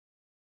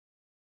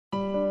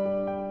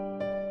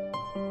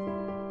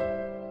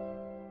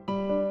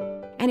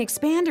An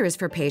expander is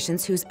for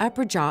patients whose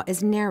upper jaw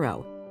is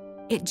narrow.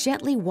 It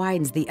gently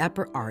widens the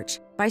upper arch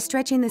by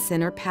stretching the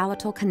center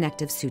palatal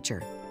connective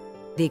suture.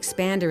 The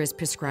expander is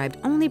prescribed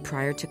only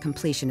prior to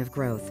completion of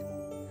growth.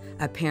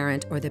 A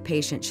parent or the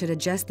patient should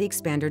adjust the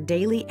expander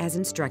daily as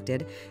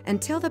instructed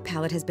until the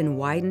palate has been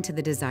widened to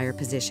the desired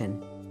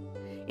position.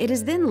 It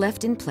is then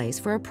left in place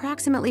for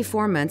approximately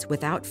 4 months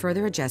without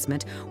further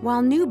adjustment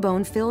while new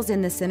bone fills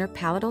in the center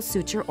palatal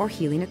suture or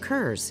healing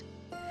occurs.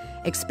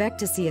 Expect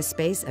to see a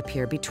space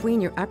appear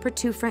between your upper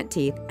 2 front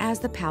teeth as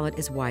the palate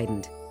is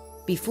widened.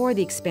 Before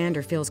the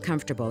expander feels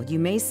comfortable, you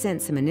may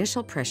sense some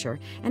initial pressure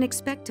and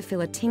expect to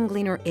feel a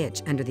tingling or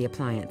itch under the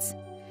appliance.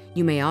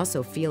 You may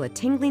also feel a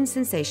tingling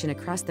sensation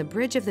across the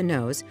bridge of the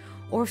nose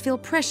or feel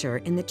pressure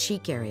in the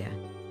cheek area.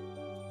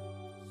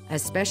 A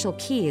special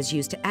key is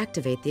used to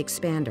activate the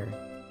expander.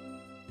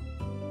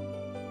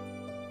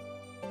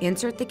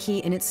 Insert the key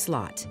in its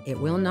slot. It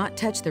will not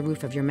touch the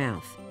roof of your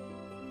mouth.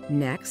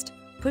 Next,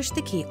 push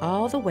the key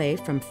all the way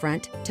from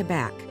front to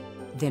back.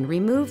 Then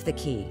remove the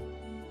key.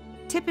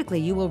 Typically,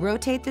 you will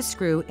rotate the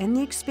screw in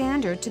the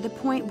expander to the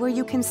point where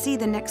you can see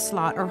the next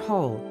slot or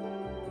hole.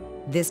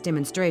 This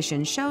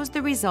demonstration shows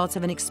the results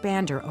of an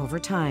expander over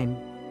time.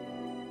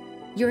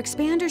 Your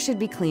expander should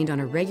be cleaned on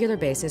a regular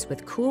basis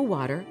with cool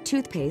water,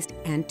 toothpaste,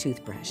 and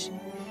toothbrush.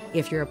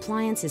 If your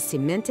appliance is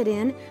cemented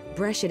in,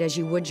 brush it as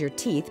you would your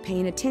teeth,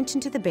 paying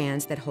attention to the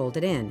bands that hold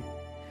it in.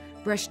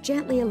 Brush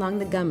gently along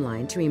the gum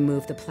line to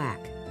remove the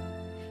plaque.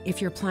 If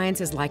your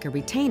appliance is like a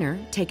retainer,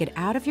 take it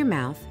out of your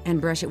mouth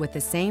and brush it with the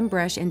same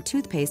brush and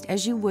toothpaste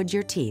as you would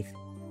your teeth.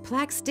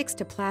 Plaque sticks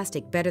to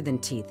plastic better than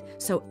teeth,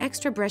 so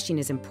extra brushing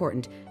is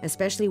important,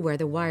 especially where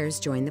the wires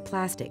join the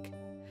plastic.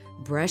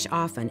 Brush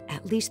often,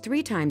 at least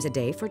 3 times a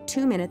day for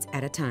 2 minutes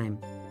at a time.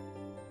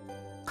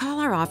 Call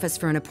our office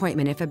for an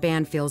appointment if a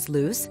band feels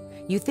loose,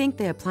 you think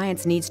the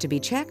appliance needs to be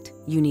checked,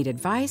 you need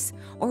advice,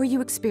 or you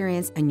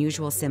experience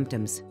unusual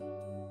symptoms.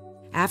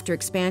 After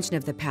expansion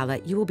of the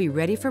palate, you will be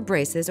ready for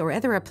braces or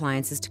other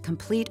appliances to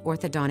complete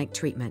orthodontic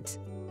treatment.